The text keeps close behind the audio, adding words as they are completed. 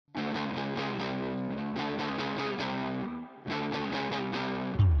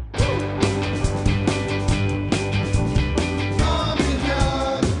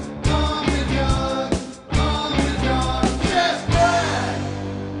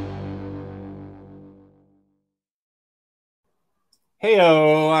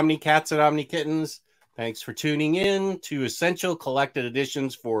Heyo, Omni Cats and Omni Kittens. Thanks for tuning in to Essential Collected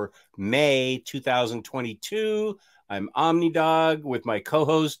Editions for May 2022. I'm Omnidog with my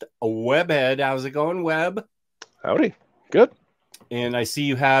co-host Webhead. How's it going, Web? Howdy. Good. And I see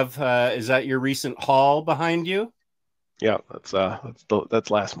you have is that your recent haul behind you? Yeah, that's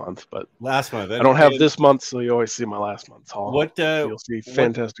last month, but Last month. I don't have this month, so you always see my last month's haul. What you'll see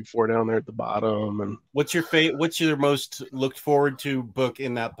Fantastic Four down there at the bottom. And what's your most looked forward to book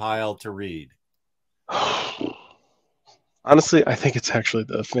in that pile to read? Honestly, I think it's actually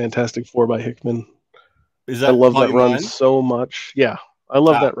the Fantastic Four by Hickman. Is that I love that run one? so much. Yeah, I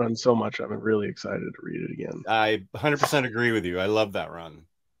love that run so much. I'm really excited to read it again. I 100% agree with you. I love that run.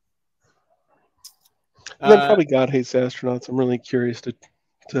 And then probably God Hates Astronauts. I'm really curious to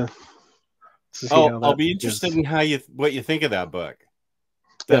see how that I'll be interested in what you think of that book.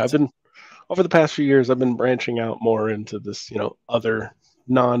 Yeah, I've been over the past few years. I've been branching out more into this, other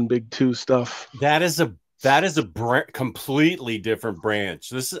non-Big Two stuff. That is a completely different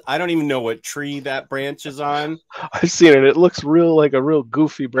branch. I don't even know what tree that branch is on. I've seen it. It looks like a real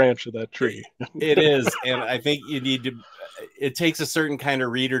goofy branch of that tree. It is, and I think you need to. It takes a certain kind of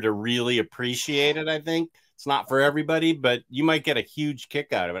reader to really appreciate it. I think it's not for everybody, but you might get a huge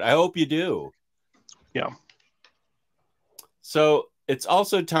kick out of it. I hope you do. Yeah. So it's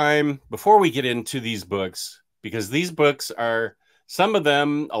also time, before we get into these books, because these books are, some of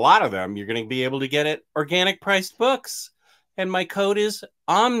them, a lot of them, you're going to be able to get at organic priced books. And my code is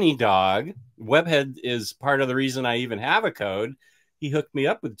Omnidog. Webhead is part of the reason I even have a code. He hooked me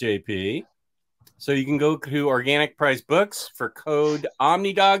up with JP. So you can go to organic price books for code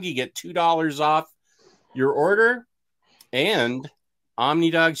Omnidog. You get $2 off your order. And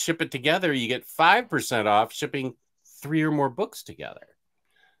Omnidog Ship It Together, you get 5% off shipping 3 or more books together.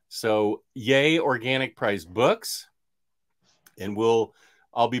 So yay, organic price books. And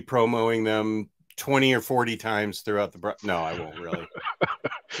I'll be promoting them 20 or 40 times throughout no, I won't really.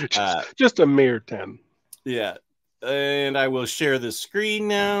 just a mere 10. Yeah. And I will share the screen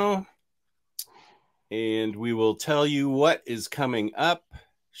now. And we will tell you what is coming up.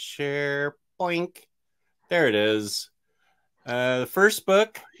 Share, boink. There it is. The first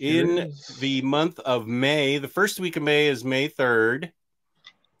book in the month of May. The first week of May is May 3rd.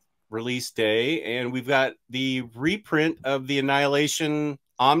 Release day. And we've got the reprint of the Annihilation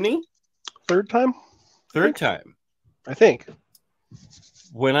Omni. Third time? Third time. I think.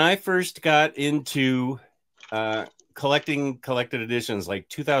 When I first got into collecting collected editions, like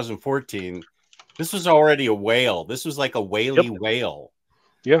 2014, this was already a whale. This was like a whaley whale.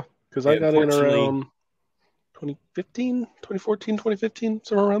 Yeah, because I got in around 2015, 2014, 2015,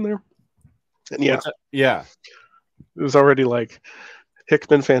 somewhere around there. And yeah. It was already like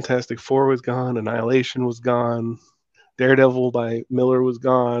Hickman Fantastic Four was gone, Annihilation was gone, Daredevil by Miller was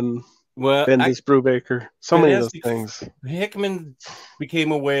gone, Bendis Brubaker, so many of those things. Hickman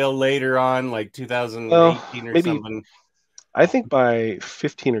became a whale later on, like 2018 or something. I think by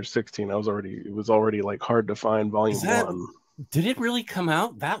 15 or 16, it was already like hard to find volume 1. Did it really come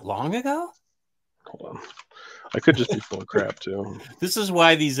out that long ago? Hold on. I could just be full of crap too. This is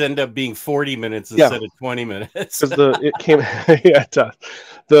why these end up being 40 minutes instead of 20 minutes. Because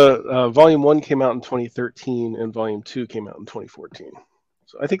the volume 1 came out in 2013 and volume 2 came out in 2014.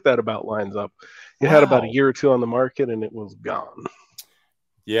 So I think that about lines up. It had about a year or two on the market and it was gone.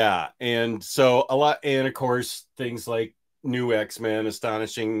 Yeah, and so and of course things like New X-Men,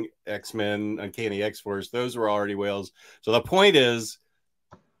 Astonishing X-Men, Uncanny X-Force, those were already whales. So the point is,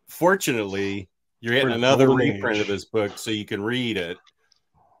 fortunately, you're getting another reprint of this book so you can read it.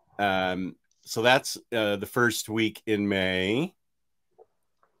 So that's the first week in May.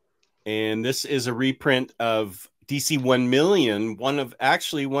 And this is a reprint of DC 1 Million, one of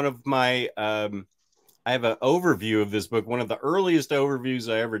my, I have an overview of this book, one of the earliest overviews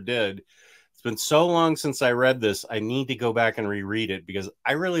I ever did. It's been so long since I read this, I need to go back and reread it because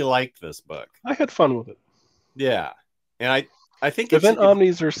I really liked this book. I had fun with it. Yeah. And I think Event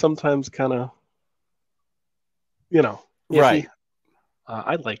Omnis are sometimes kind of, right.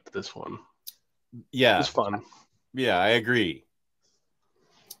 I liked this one. Yeah. It was fun. Yeah, I agree.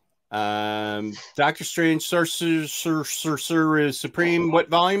 Doctor Strange Sorcerer Supreme. What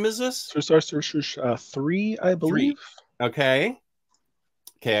volume is this? Sorcerer 3, I believe. 3.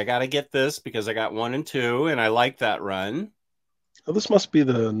 Okay, I got to get this because I got 1 and 2, and I like that run. Oh, this must be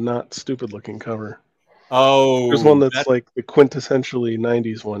the not stupid looking cover. Oh, there's one that's like the quintessentially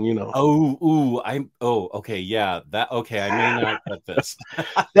 90s one, okay, yeah, I may not get this.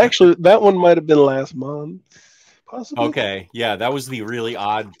 Actually, that one might have been last month. possibly. Okay, yeah, that was the really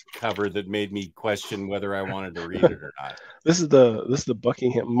odd cover that made me question whether I wanted to read it or not. This is the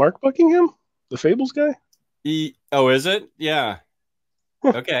Buckingham, Mark Buckingham, the Fables guy. Oh, is it? Yeah.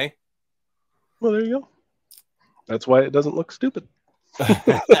 Okay. Well, there you go. That's why it doesn't look stupid.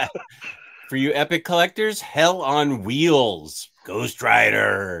 For you epic collectors, Hell on Wheels, Ghost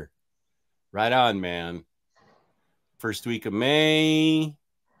Rider. Right on, man. First week of May,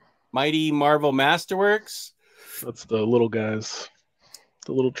 Mighty Marvel Masterworks. That's the little guys,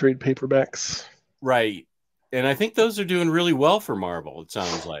 the little trade paperbacks. Right. And I think those are doing really well for Marvel, it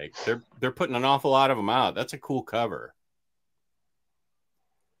sounds like. They're putting an awful lot of them out. That's a cool cover.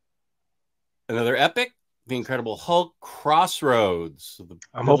 Another epic, The Incredible Hulk Crossroads.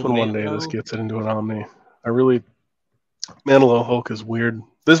 I'm hoping one day this gets it into an Omni. Manilow Hulk is weird.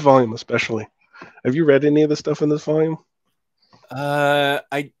 This volume especially. Have you read any of the stuff in this volume? This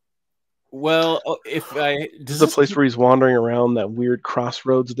is the place where he's wandering around that weird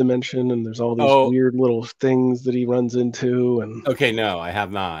crossroads dimension, and there's all these weird little things that he runs into. And okay, no, I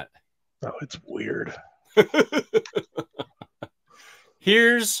have not. Oh, it's weird.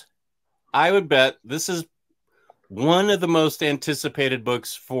 I would bet this is one of the most anticipated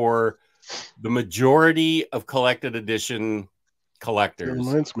books for the majority of collected edition collectors. It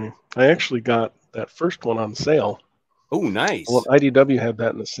reminds me. I actually got that first one on sale. Oh, nice. Well, IDW had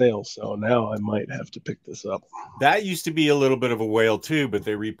that in the sale, so now I might have to pick this up. That used to be a little bit of a whale too, but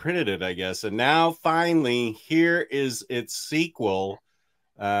they reprinted it, I guess. And now finally, here is its sequel.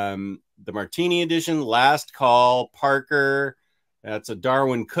 The Martini edition, Last Call, Parker. That's a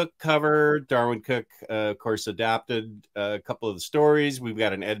Darwin Cook cover. Darwin Cook, of course, adapted a couple of the stories. We've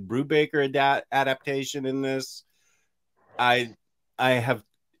got an Ed Brubaker adaptation in this. I have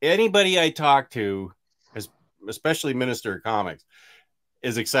anybody I talk to, especially Minister of Comics,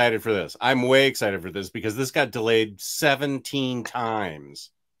 is excited for this. I'm way excited for this because this got delayed 17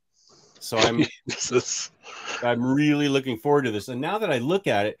 times. So I'm really looking forward to this. And now that I look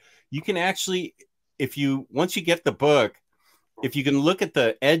at it, you can actually, once you get the book, if you can look at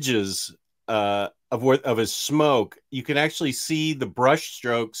the edges of his smoke, you can actually see the brush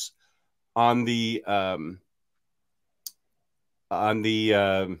strokes on the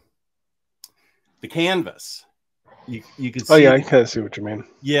canvas. You can see. Oh yeah, I kind of see what you mean.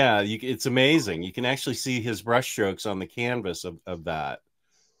 Yeah, it's amazing. You can actually see his brush strokes on the canvas of that.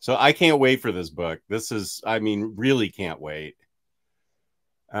 So I can't wait for this book. Really can't wait.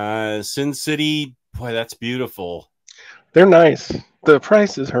 Sin City, boy, that's beautiful. They're nice. The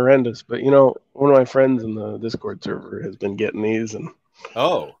price is horrendous, but one of my friends in the Discord server has been getting these, and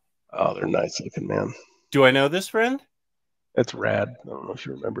they're nice looking, man. Do I know this friend? It's Rad. I don't know if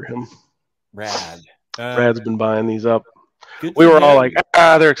you remember him. Rad. Rad's been buying these up. We were all like,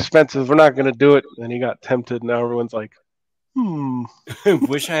 they're expensive. We're not going to do it. And he got tempted. Now everyone's like,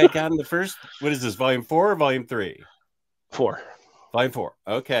 Wish I had gotten the first. What is this, volume 4 or volume 3? 4. Volume 4.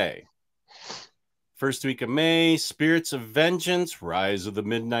 Okay. First week of May, Spirits of Vengeance, Rise of the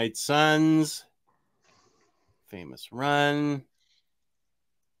Midnight Suns, famous run.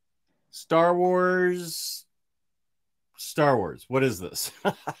 Star Wars. What is this?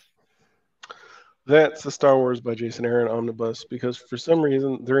 That's the Star Wars by Jason Aaron omnibus, because for some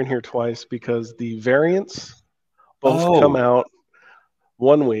reason they're in here twice, because the variants both come out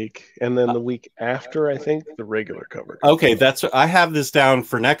one week, and then the week after, I think, the regular cover. Okay, I have this down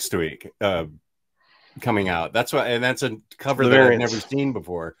for next week. Coming out. That's why, and that's a cover that I've never seen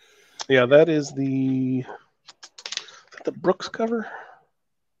before. Yeah, that is the Brooks cover.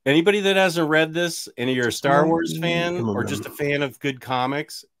 Anybody that hasn't read this, and you're a Star Wars fan or just a fan of good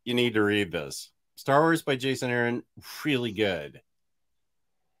comics, you need to read this. Star Wars by Jason Aaron, really good.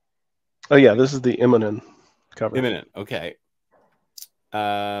 Oh yeah, this is the Imminent cover. Imminent, okay.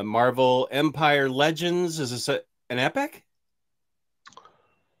 Marvel Empire Legends, is this an epic?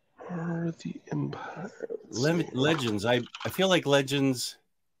 The Empire Legends. I feel like Legends.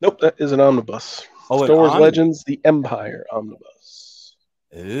 Nope, that is an omnibus. Oh, Star Wars Legends, the Empire omnibus.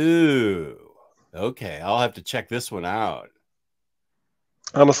 Ooh, okay. I'll have to check this one out.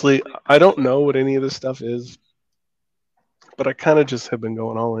 Honestly, I don't know what any of this stuff is, but I kind of just have been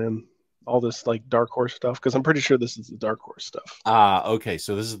going all in. All this like Dark Horse stuff, because I'm pretty sure this is the Dark Horse stuff. Okay.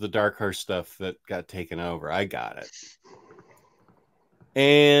 So this is the Dark Horse stuff that got taken over. I got it.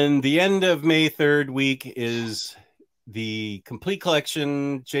 And the end of May 3rd week is the Complete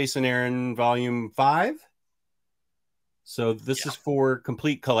Collection, Jason Aaron, Volume 5. So this is for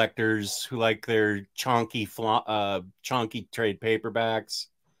complete collectors who like their chonky trade paperbacks.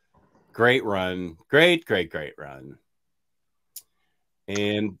 Great run. Great run.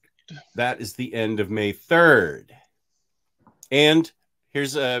 And that is the end of May 3rd. And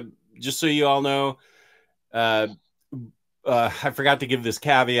here's just so you all know, I forgot to give this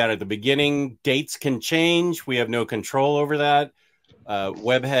caveat at the beginning. Dates can change. We have no control over that.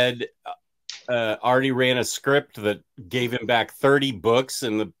 Webhead already ran a script that gave him back 30 books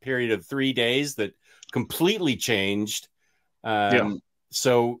in the period of 3 days that completely changed.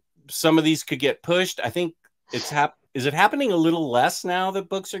 So some of these could get pushed. I think it's is it happening a little less now that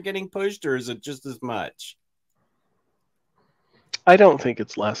books are getting pushed, or is it just as much? I don't think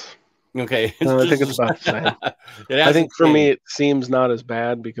it's less. Okay. I think it's about the same. I think for me, it seems not as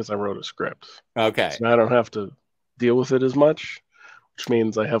bad because I wrote a script. Okay. So I don't have to deal with it as much, which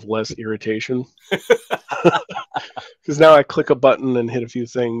means I have less irritation. Because now I click a button and hit a few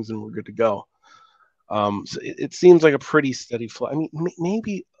things and we're good to go. So it seems like a pretty steady flow. I mean,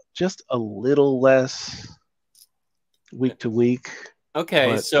 maybe just a little less week to week.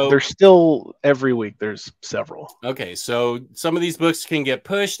 Okay, so there's still every week there's several. Okay, so some of these books can get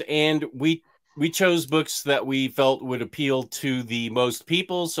pushed, and we chose books that we felt would appeal to the most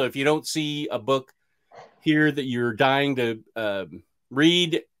people. So if you don't see a book here that you're dying to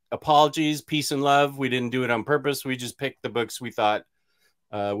read, apologies, peace and love. We didn't do it on purpose. We just picked the books we thought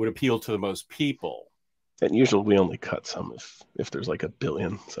would appeal to the most people. And usually we only cut some if there's like a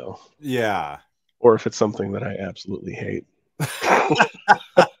billion. So yeah, or if it's something that I absolutely hate.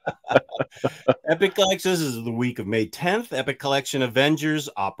 Epic Collection. This is the week of May 10th. Epic Collection Avengers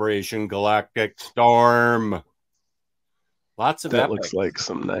Operation Galactic Storm. Lots of that epics. Looks like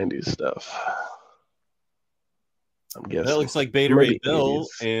some 90s stuff. I'm guessing that looks like Beta Ray Bill,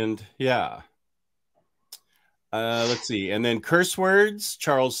 80s. And yeah. Let's see, and then Curse Words,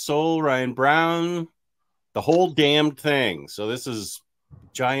 Charles Soule, Ryan Brown, the whole damned thing. So this is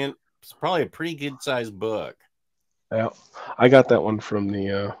giant. It's probably a pretty good sized book. Yeah, I got that one from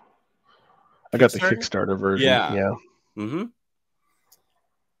the. I got the Kickstarter version. Yeah. Mm-hmm.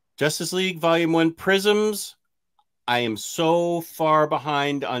 Justice League Volume 1 Prisms. I am so far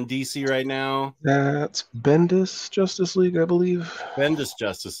behind on DC right now. That's Bendis Justice League, I believe. Bendis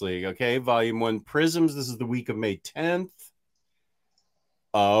Justice League. Okay, Volume 1 Prisms. This is the week of May 10th.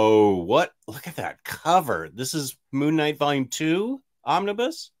 Oh, what? Look at that cover. This is Moon Knight Volume 2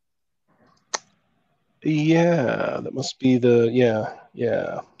 Omnibus. Yeah, that must be the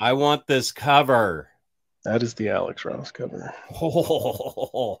yeah. I want this cover. That is the Alex Ross cover.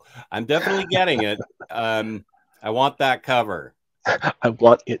 Oh, I'm definitely getting it. I want that cover. I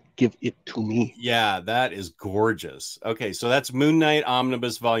want it. Give it to me. Yeah, that is gorgeous. Okay, so that's Moon Knight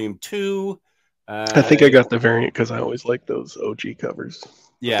Omnibus Volume 2. I think I got the variant because I always like those OG covers.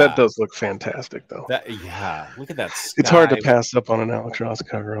 Yeah, that does look fantastic, though. Yeah, look at that sky. It's hard to pass up on an Alex Ross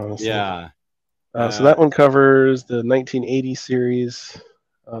cover, honestly. Yeah. So that one covers the 1980 series,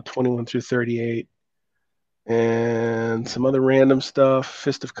 21 through 38, and some other random stuff.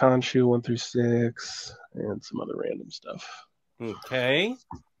 Fist of Khonshu 1 through 6, and some other random stuff. Okay,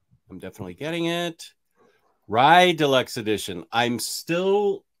 I'm definitely getting it. Rye Deluxe Edition. I'm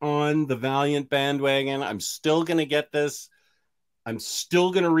still on the Valiant bandwagon. I'm still gonna get this. I'm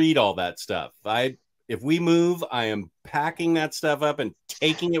still gonna read all that stuff. If we move, I am packing that stuff up and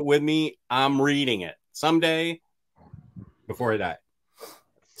taking it with me. I'm reading it someday before I die.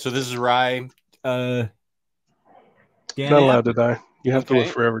 So this is Rye. Not allowed to die. You have to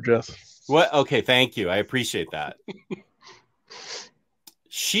live forever, Jess. What? Okay, thank you. I appreciate that.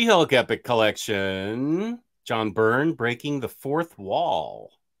 She-Hulk Epic Collection. John Byrne, Breaking the Fourth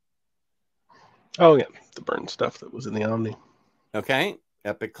Wall. Oh, yeah. The Byrne stuff that was in the Omni. Okay.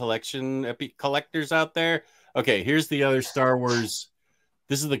 Epic Collection, Epic collectors out there. Okay, here's the other Star Wars.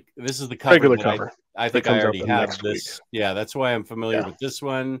 This is the cover. Regular cover. I think I already have this. Week. Yeah, that's why I'm familiar with this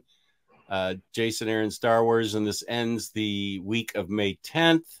one. Jason Aaron Star Wars, and this ends the week of May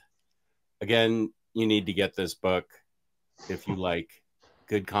 10th. Again, you need to get this book if you like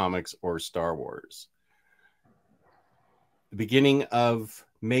good comics or Star Wars. The beginning of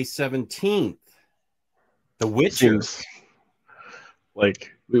May 17th. The Witcher.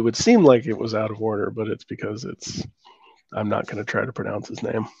 Like it would seem like it was out of order, but it's because I'm not going to try to pronounce his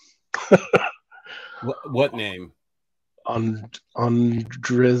name. What name? Andrzej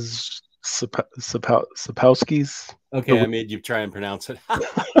Sapkowski's. Okay, I made you try and pronounce it.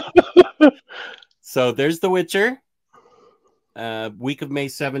 So there's The Witcher. Week of May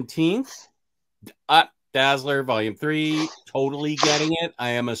 17th. Dazzler Volume 3. Totally getting it.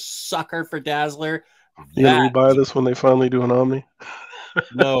 I am a sucker for Dazzler. You gonna rebuy this when they finally do an Omni?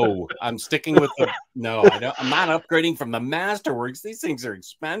 No, I'm sticking with the. No, I'm not upgrading from the Masterworks. These things are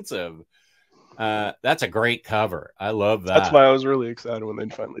expensive. That's a great cover. I love that. That's why I was really excited when they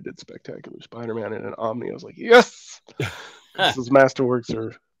finally did Spectacular Spider-Man in an Omni. I was like, yes. Those Masterworks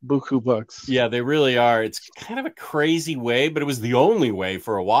are buku bucks. Yeah, they really are. It's kind of a crazy way, but it was the only way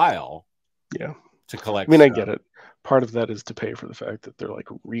for a while. Yeah. To collect. I mean, stuff. I get it. Part of that is to pay for the fact that they're like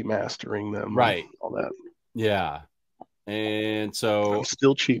remastering them, right? And all that. Yeah, and so I'm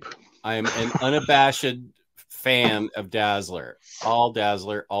still cheap. I'm an unabashed fan of Dazzler. All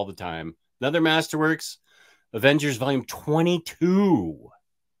Dazzler, all the time. Another Masterworks, Avengers Volume 22.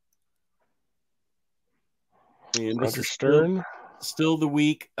 And Roger Stern. Still the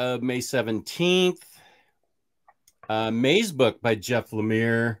week of May 17th. Maze Book by Jeff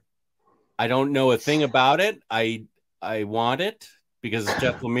Lemire. I don't know a thing about it. I want it because it's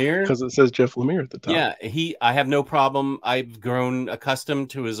Jeff Lemire. Because it says Jeff Lemire at the top. Yeah, I have no problem. I've grown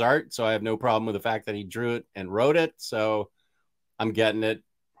accustomed to his art, so I have no problem with the fact that he drew it and wrote it. So I'm getting it.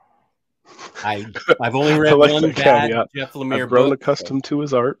 I've only read like one bad Jeff Lemire I've grown book, accustomed to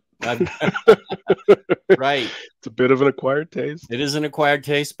his art. Right. It's a bit of an acquired taste. It is an acquired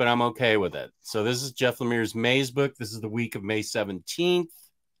taste, but I'm okay with it. So this is Jeff Lemire's Maze Book. This is the week of May 17th.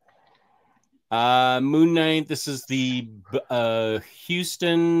 Moon Knight. This is the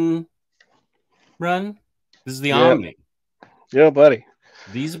Houston run. This is the Omni. Yeah, buddy.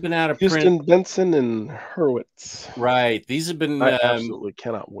 These have been out of Houston, print. Benson, and Hurwitz. Right. These have been. I absolutely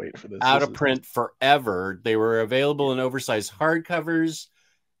cannot wait for this. Out of print forever. They were available in oversized hardcovers.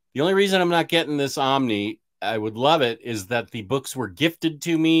 The only reason I'm not getting this Omni, I would love it, is that the books were gifted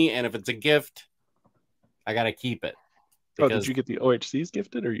to me, and if it's a gift, I got to keep it. Because, did you get the OHCs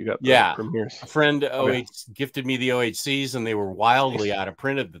gifted, or you got the premieres? A friend gifted me the OHCs, and they were wildly out of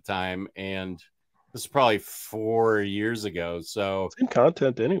print at the time, and this is probably 4 years ago. So same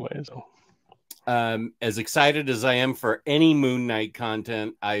content anyway. So as excited as I am for any Moon Knight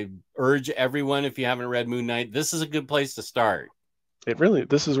content, I urge everyone, if you haven't read Moon Knight, this is a good place to start.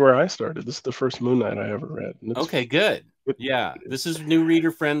 This is where I started. This is the first Moon Knight I ever read. Okay, good. Yeah, this is new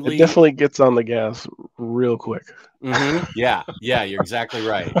reader friendly. It definitely gets on the gas real quick. Mm-hmm. Yeah, you're exactly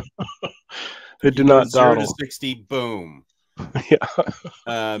right. They do not dawdle. 0 to 60, boom. Yeah.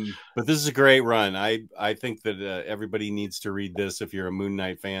 But this is a great run. I think that everybody needs to read this if you're a Moon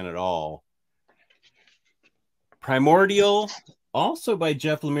Knight fan at all. Primordial, also by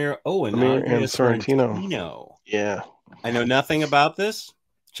Jeff Lemire. Oh, and Sorrentino. Yeah. I know nothing about this.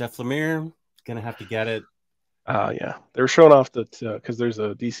 Jeff Lemire, gonna have to get it. Yeah. They were showing off that because there's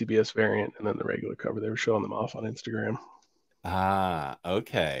a DCBS variant and then the regular cover. They were showing them off on Instagram.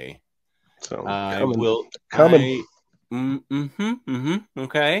 Okay. So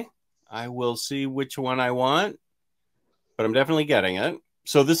okay. I will see which one I want, but I'm definitely getting it.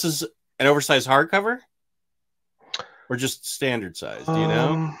 So this is an oversized hardcover? Or just standard size, do you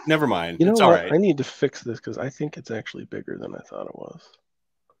know? Never mind. You know it's what? all right. I need to fix this because I think it's actually bigger than I thought it was.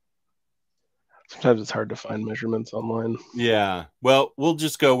 Sometimes it's hard to find measurements online. Yeah. Well, we'll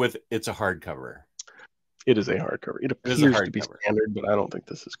just go with it's a hardcover. It is a hardcover. It appears to be standard, but I don't think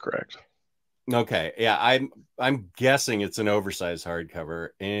this is correct. Okay. Yeah, I'm guessing it's an oversized hardcover,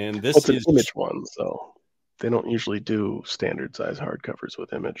 and this is an Image one, so they don't usually do standard size hardcovers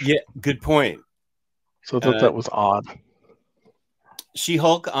with Image. Yeah. Good point. So I thought that was odd.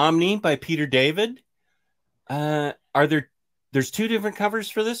 She-Hulk Omni by Peter David. There's 2 different covers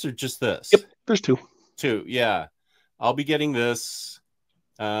for this, or just this? Yep, there's 2. 2, yeah. I'll be getting this.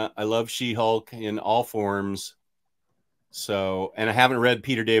 I love She-Hulk in all forms. So, and I haven't read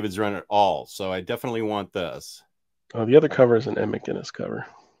Peter David's run at all, so I definitely want this. Oh, the other cover is an Ed McGuinness cover.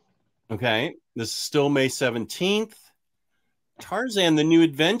 Okay, this is still May 17th. Tarzan: The New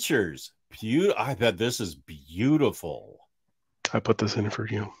Adventures. I bet this is beautiful. I put this in for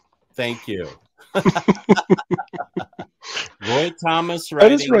you. Thank you. Roy Thomas writing.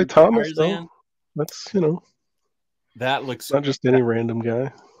 That is Roy Thomas, though. That's, That looks not just any random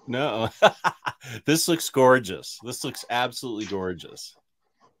guy. No. This looks gorgeous. This looks absolutely gorgeous.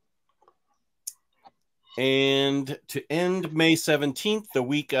 And to end May 17th, the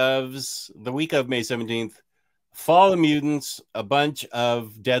week of May 17th, Fall of Mutants, a bunch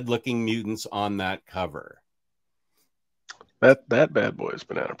of dead-looking mutants on that cover. That bad boy has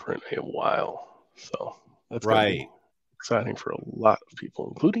been out of print a while, so that's right. Exciting for a lot of people,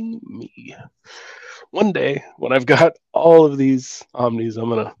 including me. One day, when I've got all of these Omnis, I'm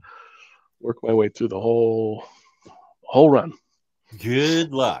gonna work my way through the whole run.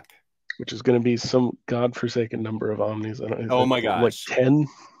 Good luck. Which is going to be some godforsaken number of Omnis. Oh my gosh, like 10,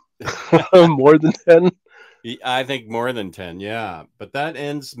 more than 10. I think more than 10, yeah. But that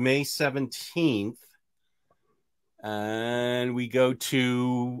ends May 17th. And we go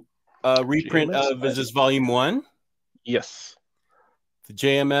to a reprint of, is this volume 1? Yes. The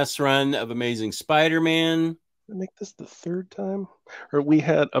JMS run of Amazing Spider-Man. I make this the third time? Or we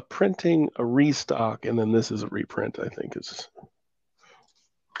had a printing, a restock, and then this is a reprint, I think is.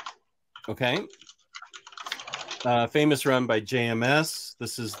 Okay. Famous run by JMS.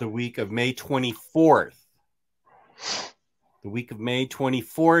 This is the week of May 24th. The week of May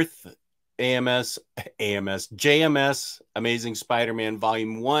 24th, JMS, Amazing Spider-Man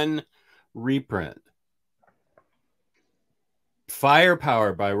Volume 1 reprint.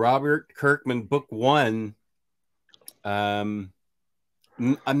 Firepower by Robert Kirkman, Book 1. I'm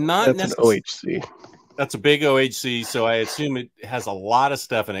not necessarily. That's an OHC. That's a big OHC, so I assume it has a lot of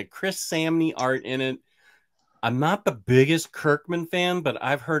stuff in it. Chris Samney art in it. I'm not the biggest Kirkman fan, but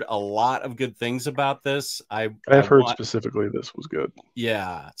I've heard a lot of good things about this. I've heard specifically this was good.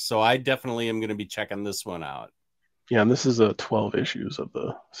 Yeah, so I definitely am going to be checking this one out. Yeah, and this is 12 issues of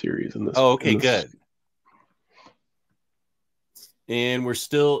the series. In this. Oh, okay, good. And we're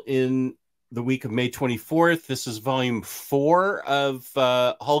still in the week of May 24th. This is volume 4 of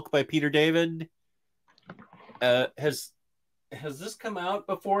Hulk by Peter David. Has this come out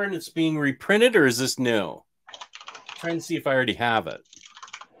before and it's being reprinted, or is this new? Trying to see if I already have it.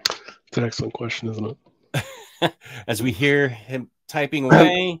 It's an excellent question, isn't it? As we hear him typing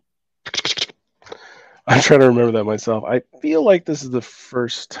away. I'm trying to remember that myself. I feel like this is the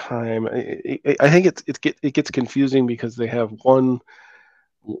first time. I think it gets confusing because they have volume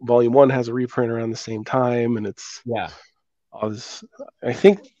 1 has a reprint around the same time, and it's I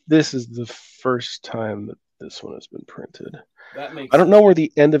think this is the first time that this one has been printed. That makes I don't know where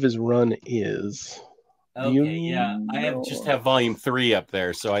the end of his run is. Okay, yeah. I just have volume 3 up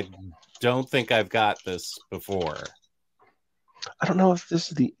there, so I don't think I've got this before. I don't know if this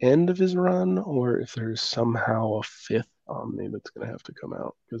is the end of his run or if there's somehow a 5th Omni that's going to have to come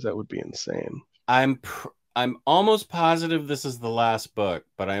out, because that would be insane. I'm almost positive this is the last book,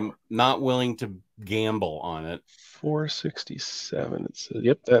 but I'm not willing to gamble on it. 467. It says,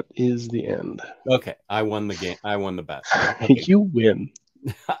 "Yep, that is the end." Okay, I won the game. I won the bet. Okay. You win.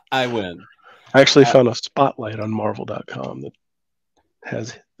 I win. I actually found a spotlight on Marvel.com that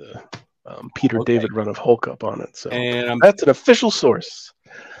has the Peter David run of Hulk up on it. So that's an official source.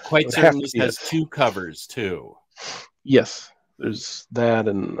 Quite certain this has 2 covers too. Yes, there's that,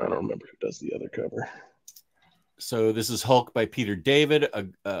 and I don't remember who does the other cover. So this is Hulk by Peter David.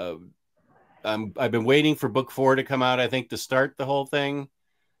 I've been waiting for book 4 to come out, I think, to start the whole thing.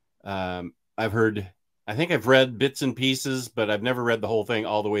 I think I've read bits and pieces, but I've never read the whole thing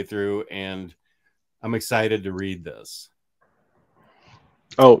all the way through, and I'm excited to read this.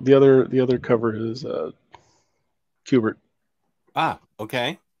 Oh, the other cover is Kubert. Ah,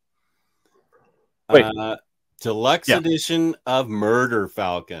 okay. Wait. Deluxe edition of Murder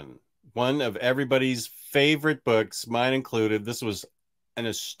Falcon. One of everybody's favorite books, mine included. This was an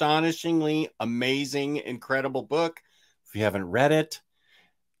astonishingly amazing, incredible book. If you haven't read it,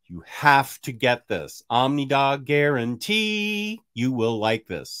 you have to get this. Omnidog guarantee you will like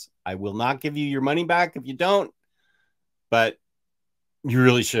this. I will not give you your money back if you don't, but you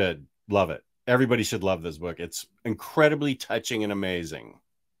really should love it. Everybody should love this book. It's incredibly touching and amazing.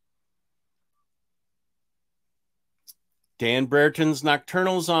 Dan Brereton's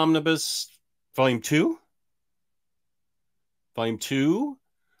Nocturnals Omnibus, Volume 2. Volume 2.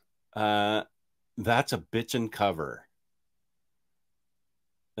 That's a bitchin' cover.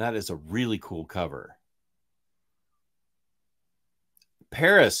 That is a really cool cover.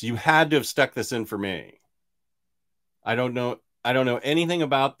 Paris, you had to have stuck this in for me. I don't know anything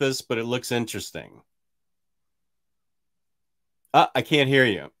about this, but it looks interesting. I can't hear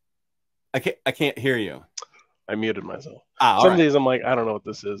you. I can't hear you. I muted myself. Some days I'm like, I don't know what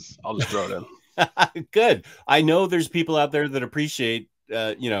this is. I'll just throw it in. Good. I know there's people out there that appreciate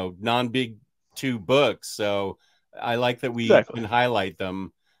non-big 2 books, so I like that we can highlight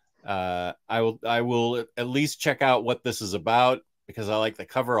them. I will at least check out what this is about because I like the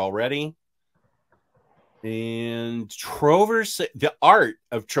cover already. And the art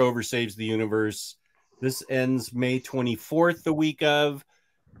of Trover Saves the Universe. This ends May 24th, the week of.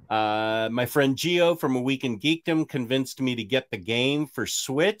 My friend Gio from A Week in Geekdom convinced me to get the game for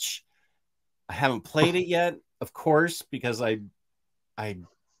Switch. I haven't played it yet, of course, because I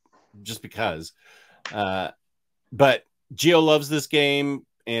just because. But Gio loves this game,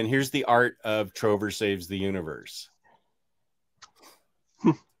 and here's the art of Trover Saves the Universe.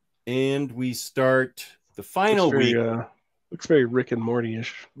 And we start the final week. Looks very Rick and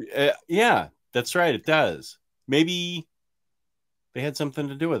Morty-ish. Yeah, that's right. It does. Maybe they had something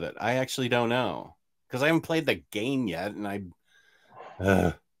to do with it. I actually don't know because I haven't played the game yet, and I'd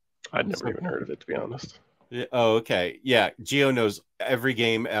never even heard of it, to be honest. Oh, okay. Yeah, Gio knows every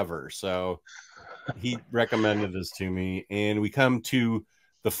game ever, so he recommended this to me, and we come to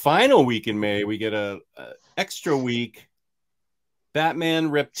the final week in May. We get a extra week. Batman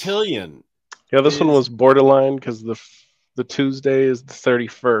Reptilian. Yeah, this one was borderline because the Tuesday is the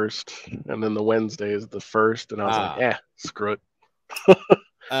 31st, and then the Wednesday is the 1st, and I was like, screw it.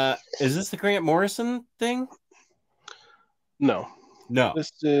 Is this the Grant Morrison thing? No.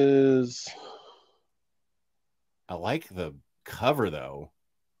 This is. I like the cover though.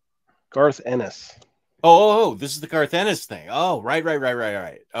 Garth Ennis. Oh, this is the Garth Ennis thing. Oh,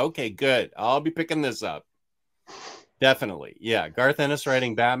 right. Okay, good. I'll be picking this up. Definitely. Yeah, Garth Ennis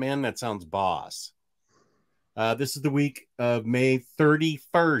writing Batman. That sounds boss. This is the week of May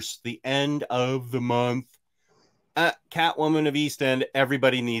 31st, the end of the month. Catwoman of East End.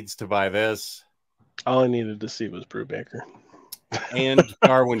 Everybody needs to buy this. All I needed to see was Brubaker. And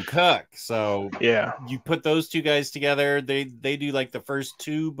Darwin Cook. So yeah, you put those two guys together. They do like the first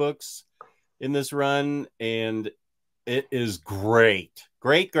two books in this run, and it is great.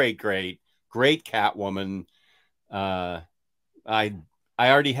 Great Catwoman. I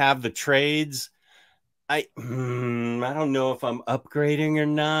already have the trades. I don't know if I'm upgrading or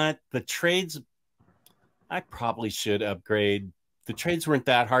not. The trades, I probably should upgrade. The trades weren't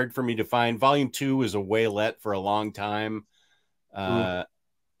that hard for me to find. Volume 2 was a waylet for a long time. I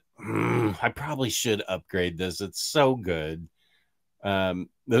probably should upgrade this. It's so good.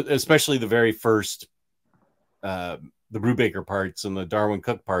 Especially the very first, the Brubaker parts and the Darwin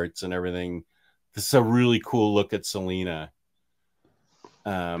Cook parts and everything. This is a really cool look at Selena.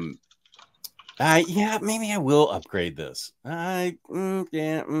 Yeah, maybe I will upgrade this. As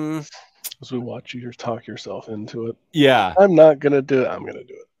we watch you talk yourself into it. Yeah. I'm not going to do it. I'm going to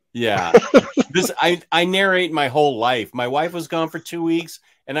do it. Yeah. I narrate my whole life. My wife was gone for 2 weeks,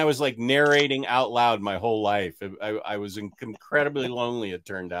 and I was like narrating out loud my whole life. I was incredibly lonely, it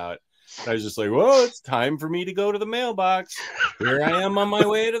turned out. I was just like, well, it's time for me to go to the mailbox. Here I am on my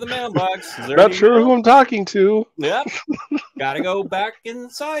way to the mailbox. Not sure who I'm talking to. Yep. Gotta go back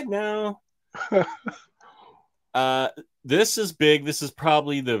inside now. This is big. This is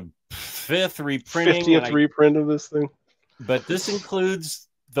probably the 5th reprinting. 50th reprint of this thing. But this includes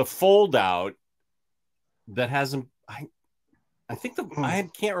the fold out that hasn't. I think I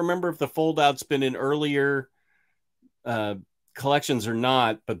can't remember if the fold out's been in earlier collections or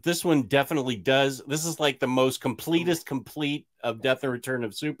not, but this one definitely does. This is like the most complete of Death and Return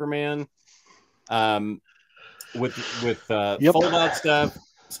of Superman. With fold out stuff,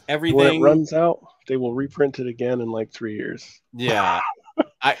 everything. When it runs out, they will reprint it again in like 3 years. Yeah.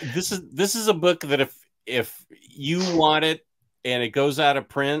 This is a book that if you want it and it goes out of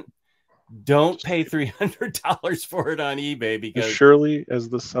print, don't pay $300 for it on eBay, because as surely as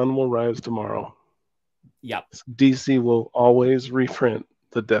the sun will rise tomorrow. Yep. DC will always reprint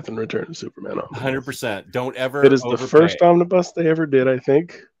the Death and Return of Superman. 100%. Don't ever. It is the first omnibus they ever did, I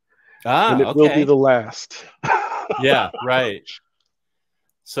think. And it will be the last. Yeah, right.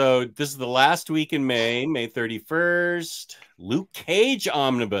 So this is the last week in May, May 31st. Luke Cage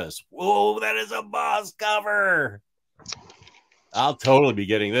omnibus. Whoa, that is a boss cover. I'll totally be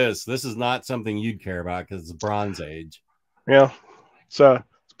getting this. This is not something you'd care about because it's Bronze Age. Yeah. It's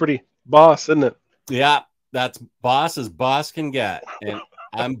pretty boss, isn't it? Yeah, that's boss as boss can get. And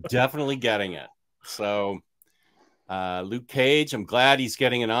I'm definitely getting it. So Luke Cage, I'm glad he's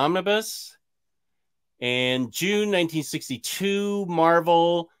getting an omnibus. And June 1962,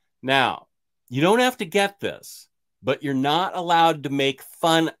 Marvel. Now, you don't have to get this, but you're not allowed to make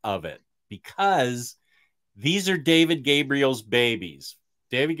fun of it because these are David Gabriel's babies.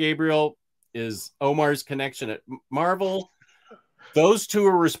 David Gabriel is Omar's connection at Marvel. Those two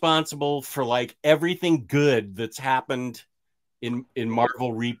are responsible for like everything good that's happened in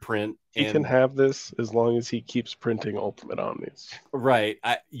Marvel reprint. He can have this as long as he keeps printing Ultimate Omnis. Right.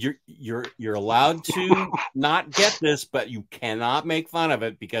 You're allowed to not get this, but you cannot make fun of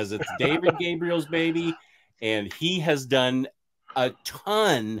it because it's David Gabriel's baby, and he has done a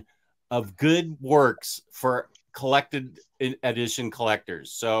ton of good works for collected edition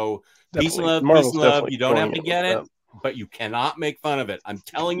collectors. So peace and love, peace and love. You don't have to get it, but you cannot make fun of it. I'm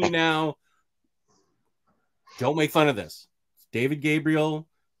telling you now, don't make fun of this. David Gabriel,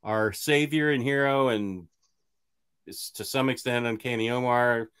 our savior and hero, and is to some extent Uncanny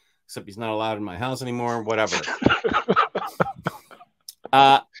Omar, except he's not allowed in my house anymore, whatever.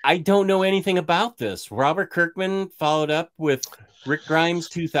 I don't know anything about this. Robert Kirkman followed up with Rick Grimes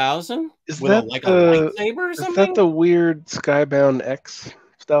 2000. Is that like a lightsaber or something? Is that the weird Skybound X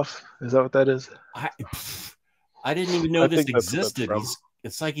stuff? Is that what that is? I didn't even know this existed.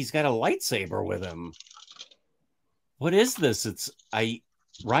 It's like he's got a lightsaber with him. What is this?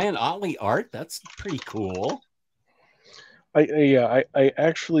 Ryan Otley art. That's pretty cool. I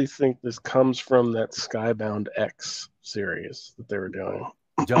actually think this comes from that Skybound X series that they were doing.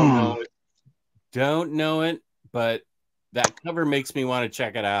 Don't know it. Don't know it, but that cover makes me want to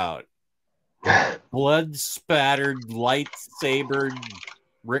check it out. Blood spattered, lightsabered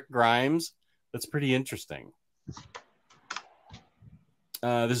Rick Grimes. That's pretty interesting.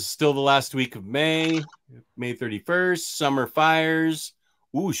 This is still the last week of May 31st. Summer Fires.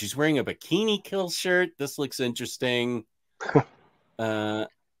 Ooh, she's wearing a bikini kill shirt. This looks interesting. I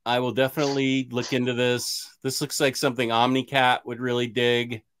will definitely look into this. This looks like something Omnicat would really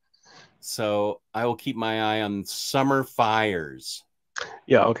dig. So I will keep my eye on Summer Fires.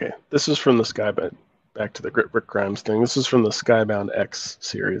 Yeah, okay. This is from the Skybound. Back to the Rick Grimes thing. This is from the Skybound X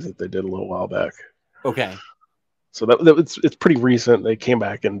series that they did a little while back. Okay. So it's pretty recent. They came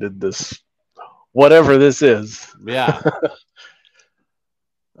back and did this, whatever this is. Yeah.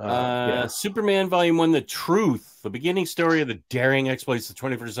 Superman Volume 1, The Truth, the beginning story of the daring exploits of the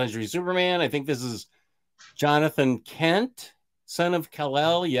 21st century Superman. I think this is Jonathan Kent, son of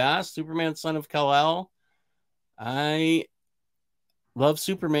Kal-El. Yeah, Superman, son of Kal-El. I love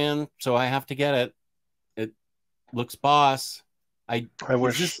Superman, so I have to get it. It looks boss. I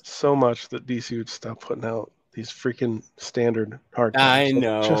wish so much that DC would stop putting out these freaking standard hardcovers. I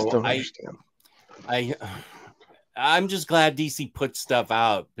know. I just don't understand. I'm just glad DC puts stuff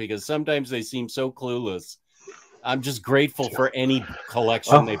out because sometimes they seem so clueless. I'm just grateful for any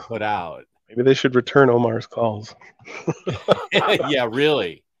collection they put out. Maybe they should return Omar's calls. Yeah,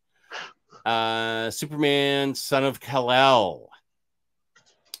 really. Superman, son of Kal-El.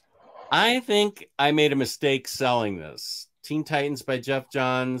 I think I made a mistake selling this. Teen Titans by Jeff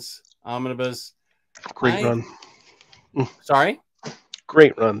Johns, Omnibus. Great run. Sorry?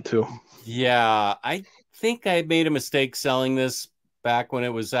 Great run, too. Yeah, I think I made a mistake selling this back when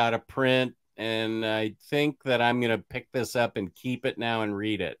it was out of print, and I think that I'm going to pick this up and keep it now and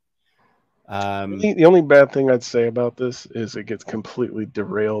read it. The only bad thing I'd say about this is it gets completely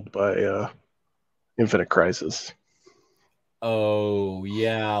derailed by Infinite Crisis. Oh,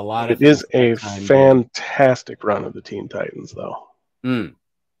 yeah, a lot of it is a fantastic run of the Teen Titans, though.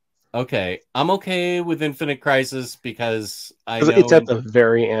 Okay, I'm okay with Infinite Crisis because I know it's at the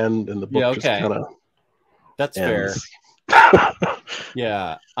very end, and the book just kind of. That's ends. Fair.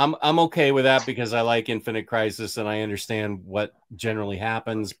 Yeah, I'm okay with that because I like Infinite Crisis and I understand what generally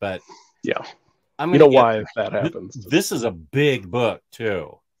happens. But yeah, you know why that happens. This is a big book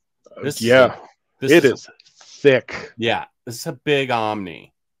too. It is thick. Yeah, this is a big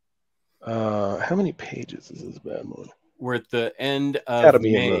Omni. How many pages is this bad boy? We're at the end of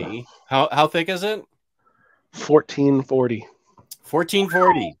May. How thick is it? 1440.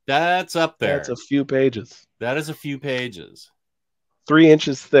 1440. That's up there. That's a few pages. That is a few pages. 3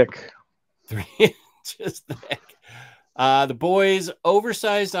 inches thick. 3 inches thick. The Boys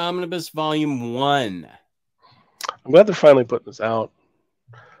Oversized Omnibus Volume 1. I'm glad they're finally putting this out.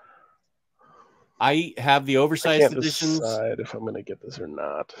 I have the oversized editions. I can't decide if I'm going to get this or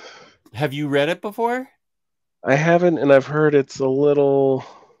not. Have you read it before? I haven't, and I've heard it's a little...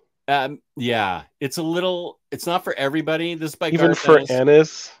 yeah, it's a little... It's not for everybody. This is by even Garth for Ennis.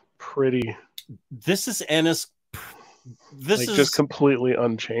 Ennis, pretty... This is Ennis... This is just completely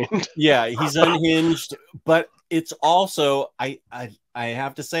unchained. Yeah, he's unhinged, but it's also... I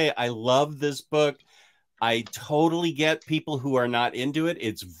have to say, I love this book. I totally get people who are not into it.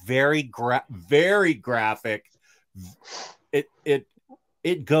 It's very graphic.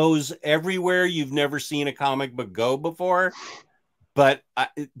 It goes everywhere you've never seen a comic book go before. But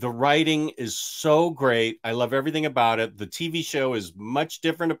the writing is so great. I love everything about it. The TV show is much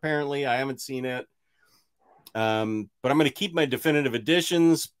different, apparently. I haven't seen it. But I'm going to keep my definitive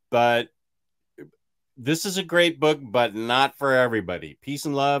editions. But this is a great book, but not for everybody. Peace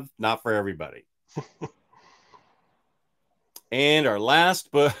and Love, not for everybody. And our last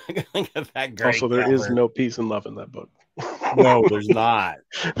book. Look at that great also, there is no peace and love in that book. No, there's not.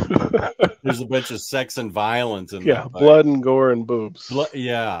 There's a bunch of sex and violence in that book. Blood and gore and boobs.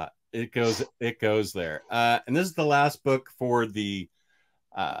 Yeah, it goes there. And this is the last book for the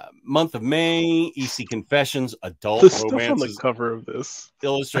month of May. EC Confessions, adult romances. Stuff on the cover of this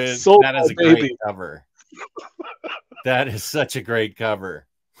illustrated. So that is a great cover. That is such a great cover.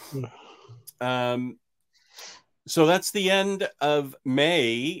 So that's the end of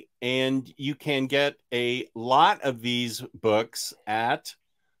May, and you can get a lot of these books at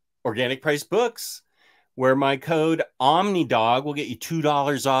Organic Price Books, where my code Omnidog will get you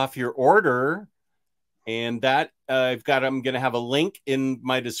 $2 off your order. And that I'm going to have a link in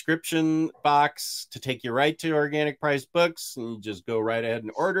my description box to take you right to Organic Price Books. And you just go right ahead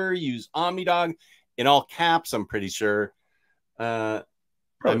and order. Use Omnidog in all caps, I'm pretty sure. I'm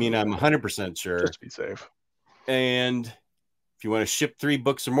 100% sure. Just to be safe. And if you want to ship 3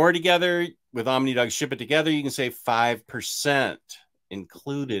 books or more together with Omnidog, ship it together, you can save 5%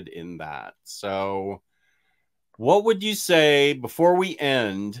 included in that. So what would you say before we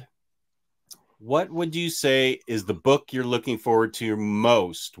end? What would you say is the book you're looking forward to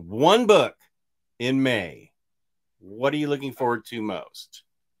most? One book in May. What are you looking forward to most?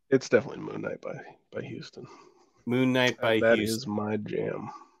 It's definitely Moon Knight by Houston. Moon Knight by Houston. That is my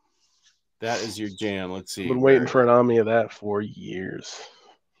jam. That is your jam. Let's see. I've been waiting for an Omni of that for years.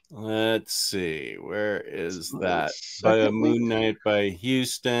 Let's see. Where is that? By Moon Knight by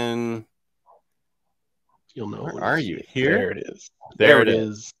Houston. You'll know. Where are you? Here? There it is. There it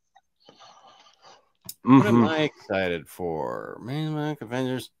is. What am I excited for? Man,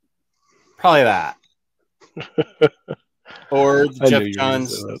 Avengers. Probably that. Or the Jeff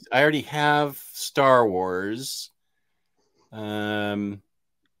Johns. I already have Star Wars. That's more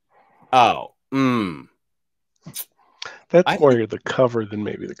the cover than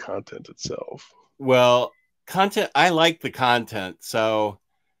maybe the content itself. Well, content. I like the content. So.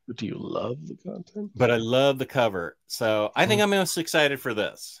 But do you love the content? But I love the cover. So I think I'm most excited for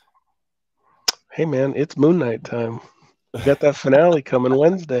this. Hey man, it's Moon Knight time. We got that finale coming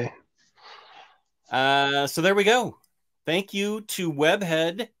Wednesday. So there we go. Thank you to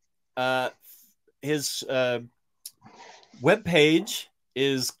Webhead. His webpage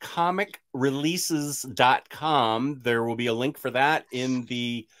is comicreleases.com. There will be a link for that in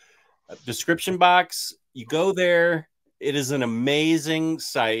the description box. You go there. It is an amazing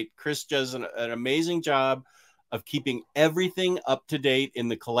site. Chris does an amazing job of keeping everything up to date in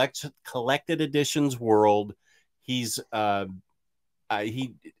the collected editions world. He's I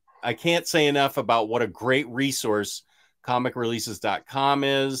can't say enough about what a great resource comicreleases.com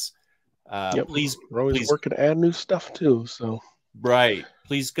is. Please, we're always working to add new stuff too. So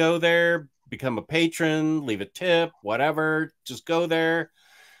please go there, become a patron, leave a tip, whatever. Just go there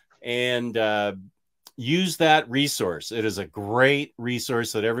and use that resource. It is a great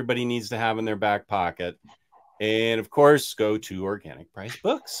resource that everybody needs to have in their back pocket. And of course, go to Organic Price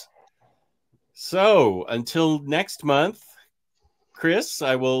Books. So until next month, Chris,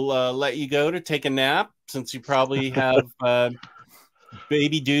 I will let you go to take a nap since you probably have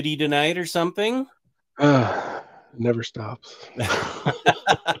baby duty tonight or something. Never stops.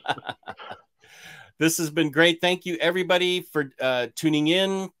 This has been great. Thank you, everybody, for tuning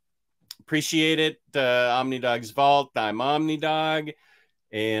in. Appreciate it. Omnidog's Vault. I'm Omnidog.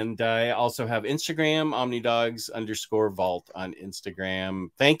 And I also have Instagram, omnidogs_vault on Instagram.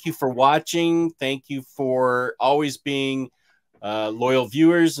 Thank you for watching. Thank you for always being loyal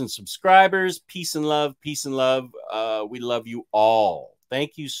viewers and subscribers. Peace and love. Peace and love. We love you all.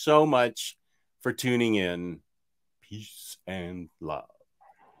 Thank you so much for tuning in. Peace and love.